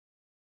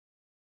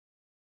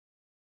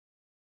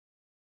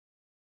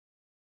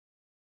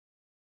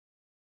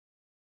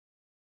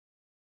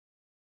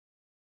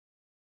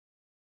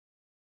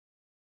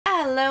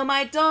Hello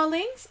my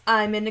darlings,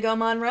 I'm Indigo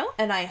Monroe,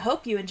 and I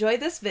hope you enjoy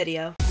this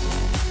video.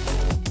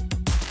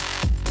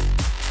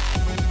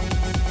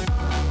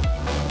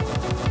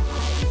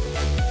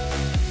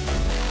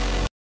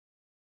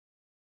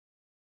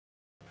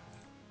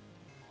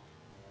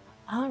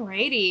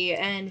 Alrighty,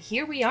 and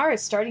here we are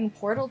starting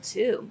Portal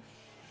 2.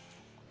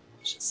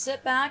 Just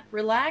sit back,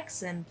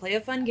 relax, and play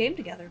a fun game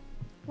together.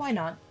 Why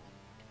not?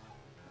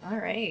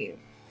 Alright.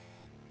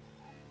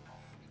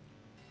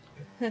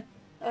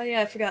 Oh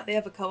yeah, I forgot they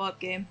have a co-op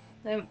game.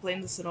 I haven't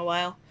played this in a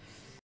while.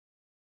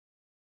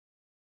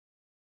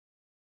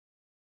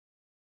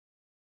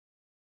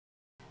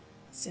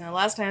 So,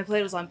 last time I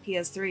played was on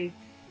PS3.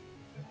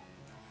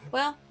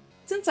 Well,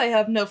 since I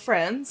have no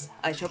friends,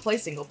 I shall play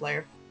single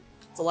player.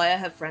 It's a lie, I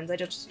have friends, I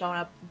just don't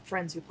have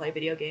friends who play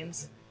video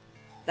games.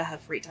 That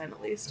have free time,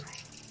 at least.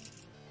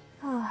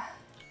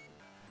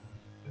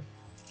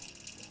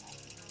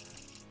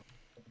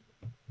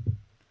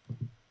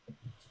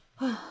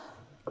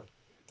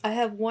 I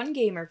have one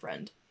gamer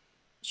friend.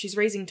 She's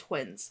raising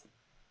twins.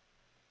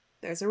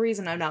 There's a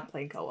reason I'm not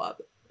playing co-op.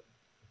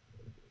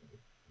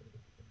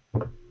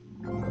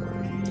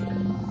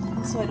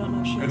 Also, I don't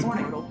know if she has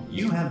Portal.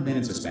 You have been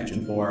in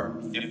suspension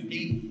for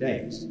 50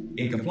 days.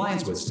 In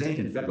compliance with state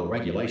and federal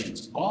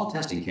regulations, all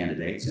testing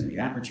candidates in the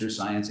Aperture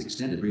Science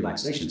Extended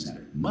Relaxation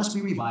Center must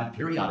be revived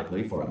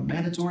periodically for a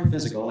mandatory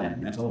physical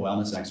and mental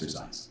wellness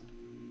exercise.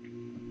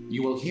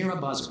 You will hear a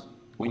buzzer.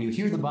 When you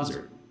hear the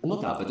buzzer,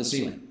 look up at the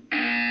ceiling.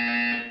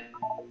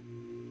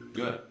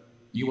 Good.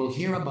 You will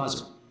hear a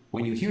buzzer.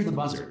 When you hear the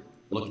buzzer,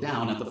 look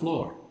down at the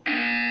floor.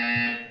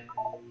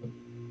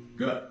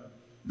 Good.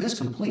 This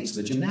completes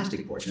the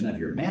gymnastic portion of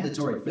your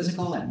mandatory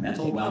physical and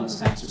mental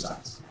wellness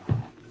exercise.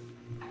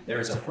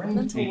 There is a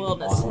framed tape on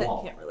the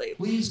wall. Can't relate.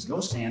 Please go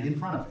stand in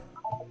front of it.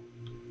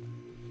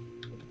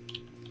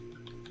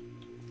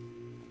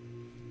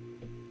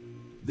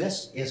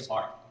 This is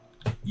art.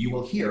 You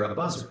will hear a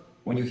buzzer.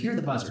 When you hear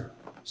the buzzer,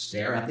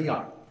 stare at the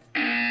art.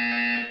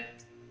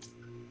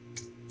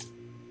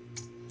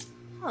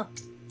 Huh.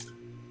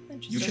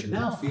 You should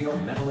now feel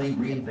mentally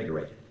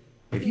reinvigorated.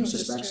 If you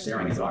suspect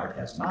staring at art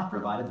has not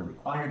provided the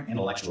required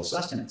intellectual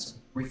sustenance,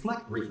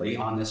 reflect briefly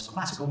on this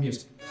classical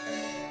music.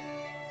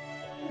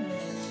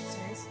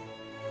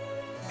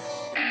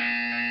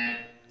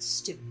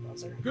 Stupid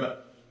buzzer. Good.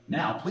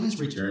 Now please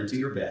return to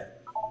your bed.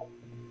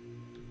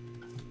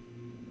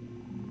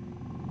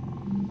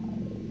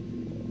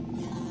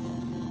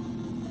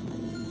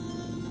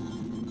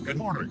 Good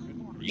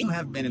morning. You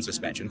have been in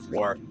suspension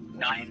for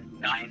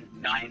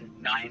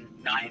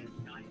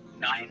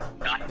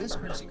 9999999. This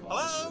courtesy call.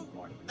 Hello?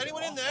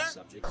 Anyone in there?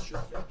 Subjects should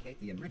vacate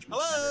the enrichment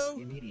Hello?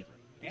 center immediately.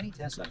 Any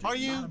test subject Are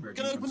you not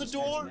emerging gonna from open the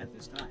door suspension at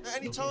this time at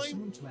any will be time?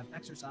 assumed to have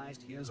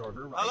exercised his or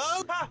her rights.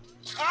 Hello?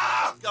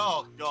 Ah!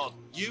 Oh, God.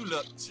 You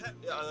look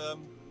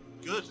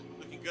good.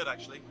 Looking good,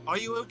 actually. Are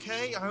you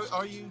okay?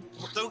 Are you...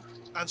 Don't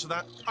answer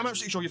that. I'm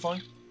absolutely sure you're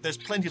fine. There's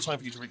plenty of time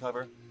for you to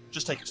recover.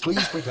 Just take it slow.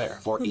 Please prepare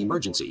for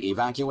emergency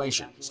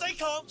evacuation. Stay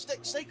calm.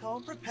 Stay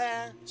calm.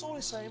 Prepare. That's all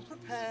I'm saying.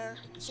 Prepare.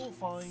 It's all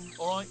fine.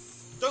 All right?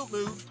 Don't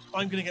move.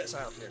 I'm going to get us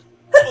out of here.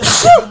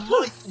 Also, you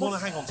might want to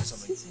hang on to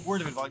something.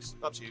 Word of advice.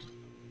 Up to you.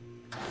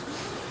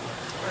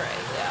 Alright,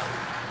 yeah.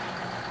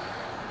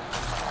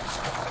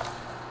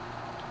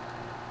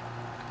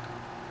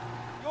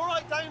 You all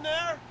right down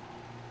there?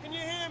 Can you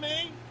hear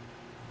me?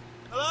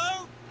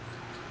 Hello?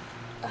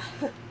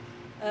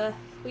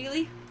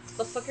 Wheelie? What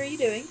the fuck are you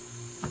doing?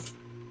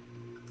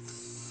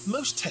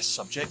 Most test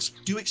subjects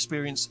do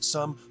experience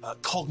some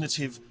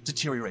cognitive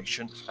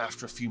deterioration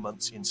after a few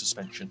months in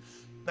suspension.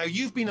 Now,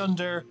 you've been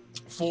under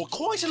for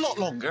quite a lot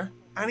longer,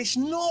 and it's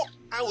not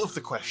out of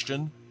the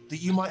question that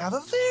you might have a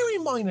very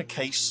minor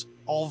case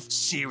of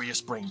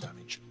serious brain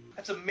damage.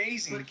 That's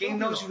amazing. The game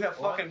knows you have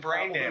fucking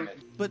brain damage.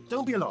 But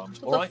don't be alarmed,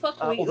 What all right? the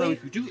fuck, Wheatley? Although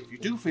if you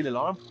do feel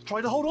alarmed, try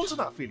to hold on to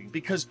that feeling,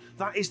 because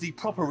that is the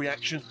proper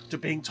reaction to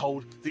being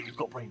told that you've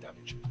got brain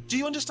damage. Do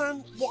you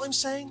understand what I'm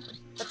saying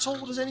at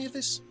all? Does any of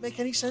this make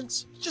any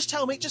sense? Just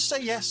tell me. Just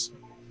say yes.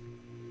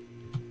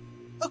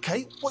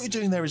 Okay, what you're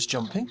doing there is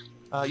jumping.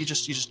 You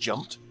just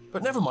jumped.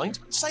 But never mind.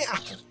 Say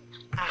apple.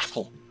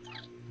 Apple.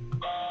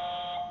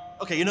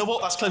 Okay, you know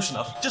what? That's close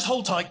enough. Just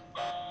hold tight.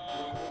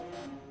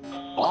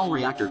 All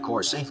reactor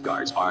core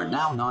safeguards are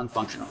now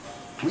non-functional.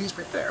 Please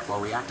prepare for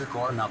reactor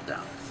core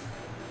meltdown.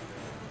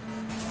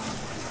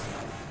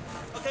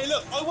 Okay,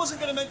 look, I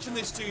wasn't going to mention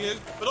this to you,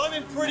 but I'm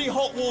in pretty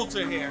hot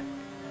water here.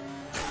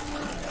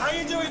 How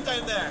you doing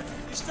down there?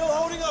 You still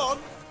holding on?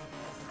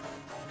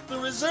 The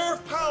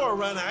reserve power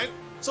ran out,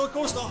 so of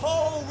course the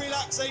whole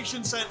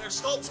relaxation centre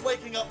stops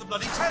waking up the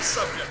bloody test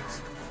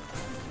subjects.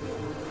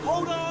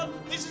 Hold on,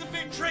 this is a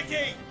bit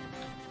tricky.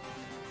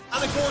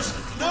 And of course,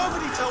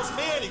 nobody tells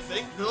me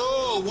anything.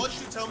 No, why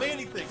should you tell me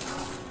anything?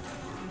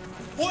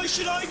 Why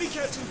should I be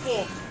kept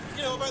informed?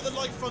 You know, about the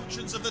life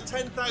functions of the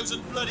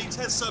 10,000 bloody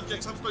test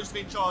subjects I'm supposed to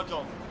be in charge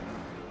of.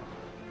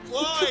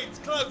 Why? It's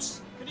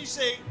close. Can you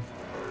see?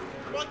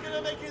 Am I going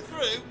to make it through?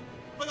 Have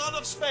I got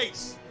enough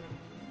space?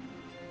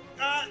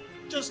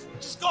 Just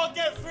gotta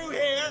get through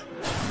here.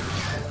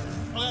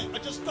 I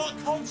just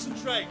can't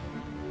concentrate.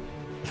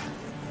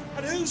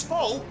 And whose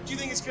fault do you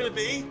think it's going to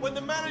be when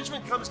the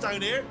management comes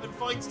down here and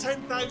finds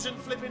 10,000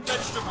 flipping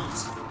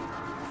vegetables?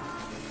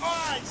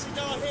 Alright, see,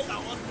 no, I hear that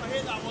one. I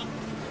hear that one.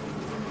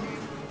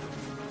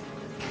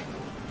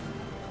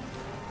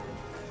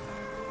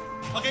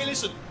 Okay,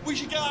 listen, we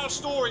should get our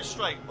story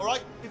straight,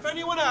 alright? If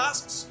anyone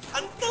asks,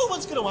 and no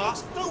one's going to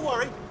ask, don't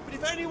worry, but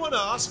if anyone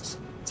asks,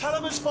 tell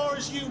them as far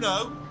as you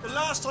know, the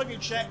last time you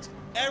checked,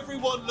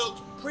 everyone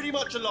looked pretty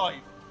much alive.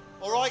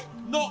 Alright?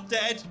 Not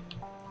dead.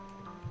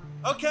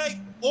 Okay,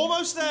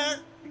 almost there.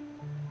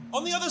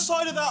 On the other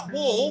side of that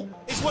wall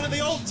is one of the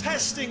old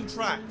testing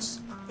tracks.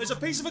 There's a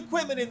piece of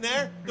equipment in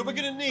there that we're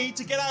going to need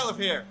to get out of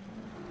here.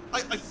 I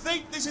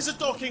think this is a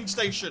docking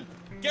station.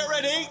 Get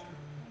ready.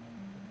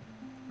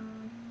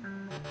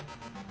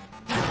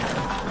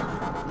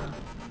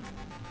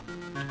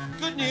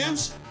 Good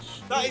news,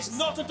 that is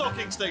not a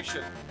docking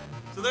station.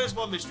 So there's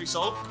one mystery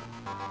solved.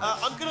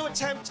 I'm going to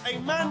attempt a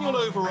manual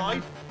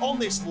override on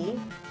this wall.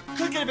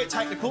 Could get a bit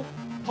technical.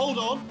 Hold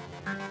on.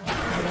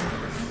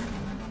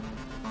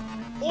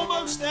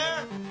 Almost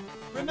there.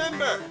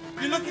 Remember,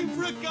 you're looking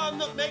for a gun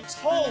that makes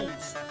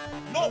holes.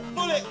 Not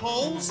bullet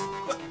holes,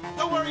 but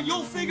don't worry,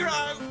 you'll figure it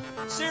out.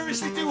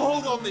 Seriously, do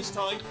hold on this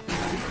time.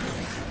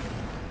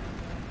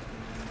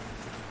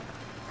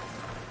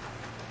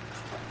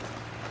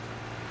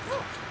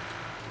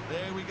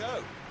 There we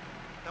go.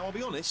 Now, I'll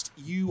be honest,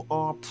 you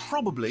are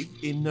probably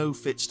in no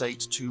fit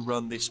state to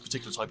run this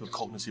particular type of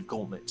cognitive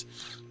gauntlet.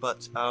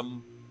 But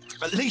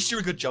at least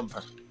you're a good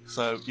jumper.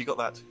 So you got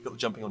that, got the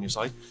jumping on your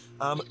side.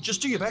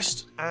 Just do your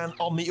best, and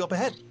I'll meet you up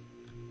ahead.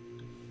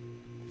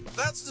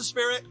 That's the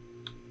spirit.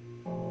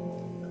 Good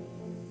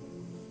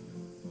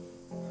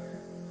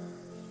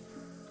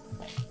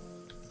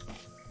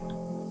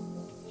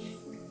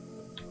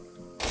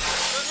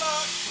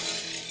luck.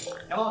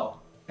 Hello,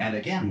 and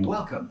again,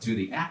 welcome to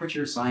the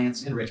Aperture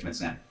Science Enrichment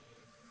Center.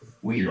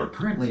 We are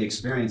currently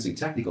experiencing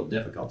technical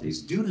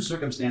difficulties due to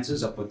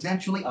circumstances of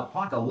potentially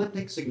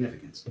apocalyptic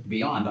significance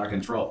beyond our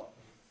control.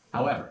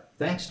 However,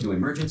 thanks to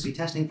emergency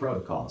testing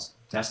protocols,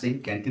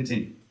 testing can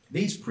continue.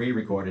 These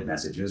pre-recorded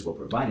messages will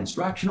provide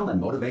instructional and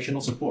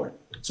motivational support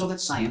so that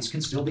science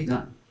can still be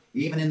done,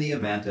 even in the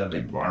event of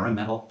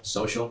environmental,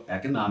 social,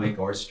 economic,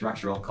 or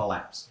structural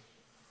collapse.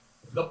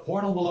 The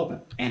portal will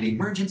open, and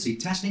emergency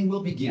testing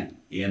will begin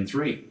in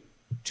 3,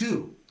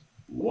 2,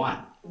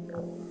 1.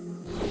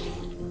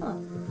 Huh.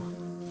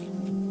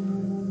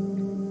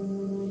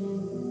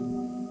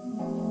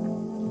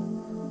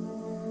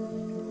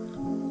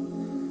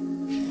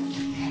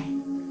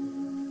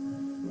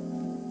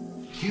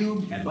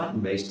 Cube and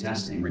button-based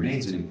testing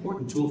remains an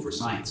important tool for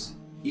science,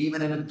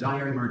 even in a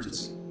dire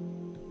emergency.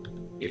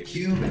 If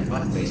cube and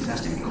button-based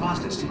testing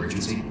caused this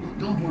emergency,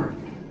 don't worry.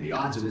 The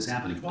odds of this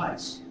happening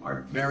twice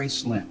are very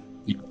slim.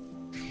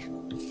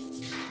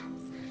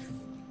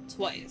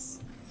 Twice.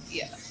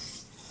 Yeah.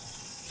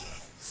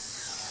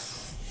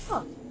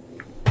 Huh.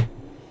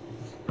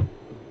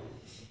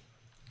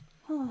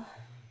 Huh.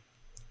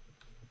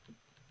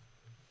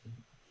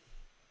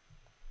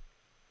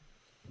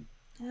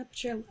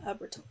 Aperture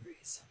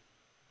Laboratories.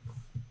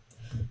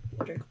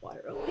 Drink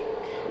water real quick.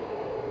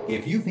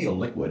 If you feel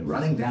liquid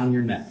running down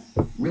your neck,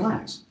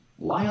 relax,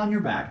 lie on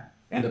your back,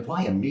 and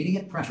apply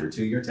immediate pressure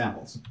to your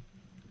temples.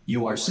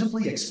 You are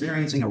simply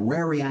experiencing a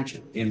rare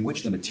reaction in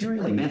which the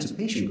material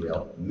emancipation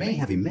grill may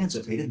have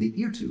emancipated the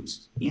ear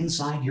tubes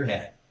inside your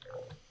head.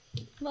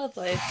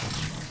 Lovely.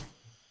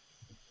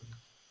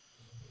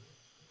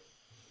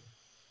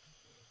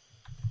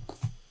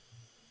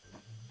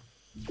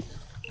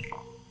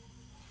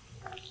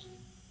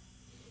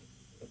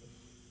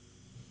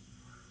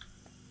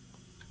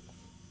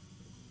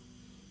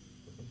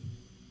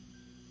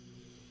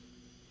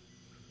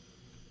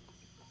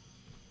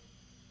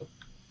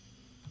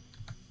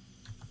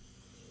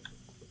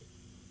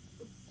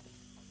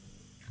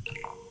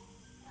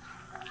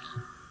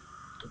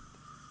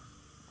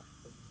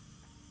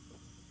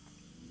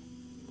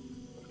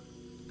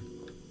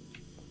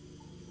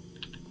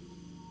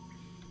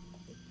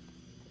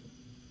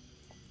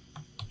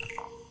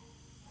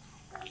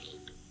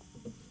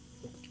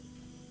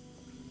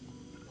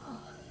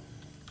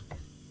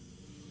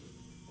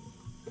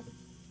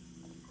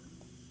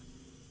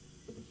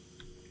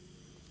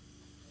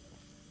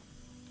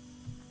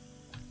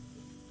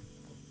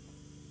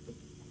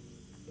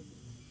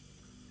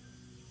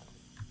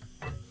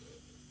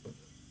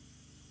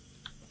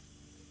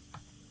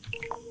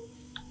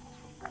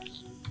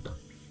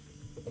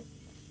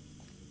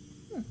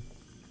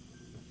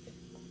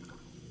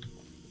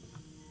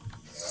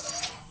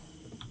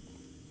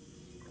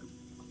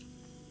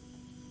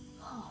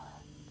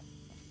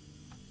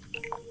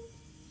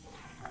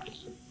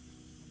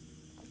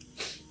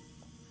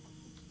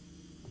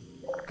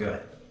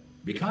 Good.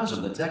 Because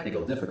of the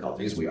technical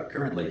difficulties we are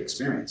currently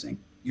experiencing,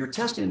 your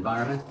test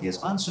environment is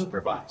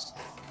unsupervised.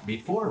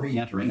 Before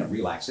re-entering a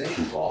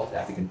relaxation vault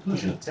at the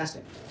conclusion of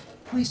testing,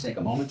 please take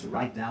a moment to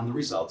write down the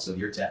results of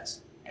your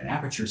test. An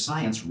Aperture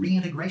Science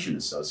Reintegration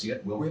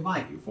Associate will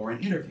revive you for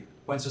an interview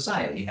when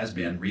society has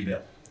been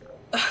rebuilt.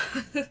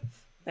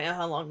 Depending on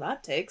how long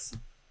that takes.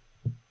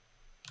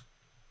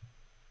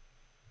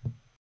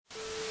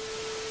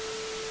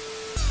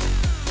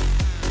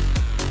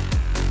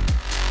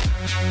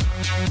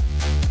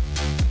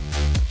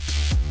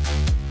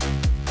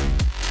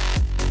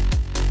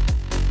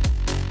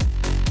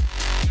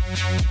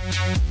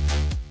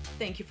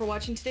 Thank you for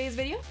watching today's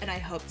video, and I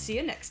hope to see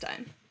you next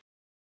time.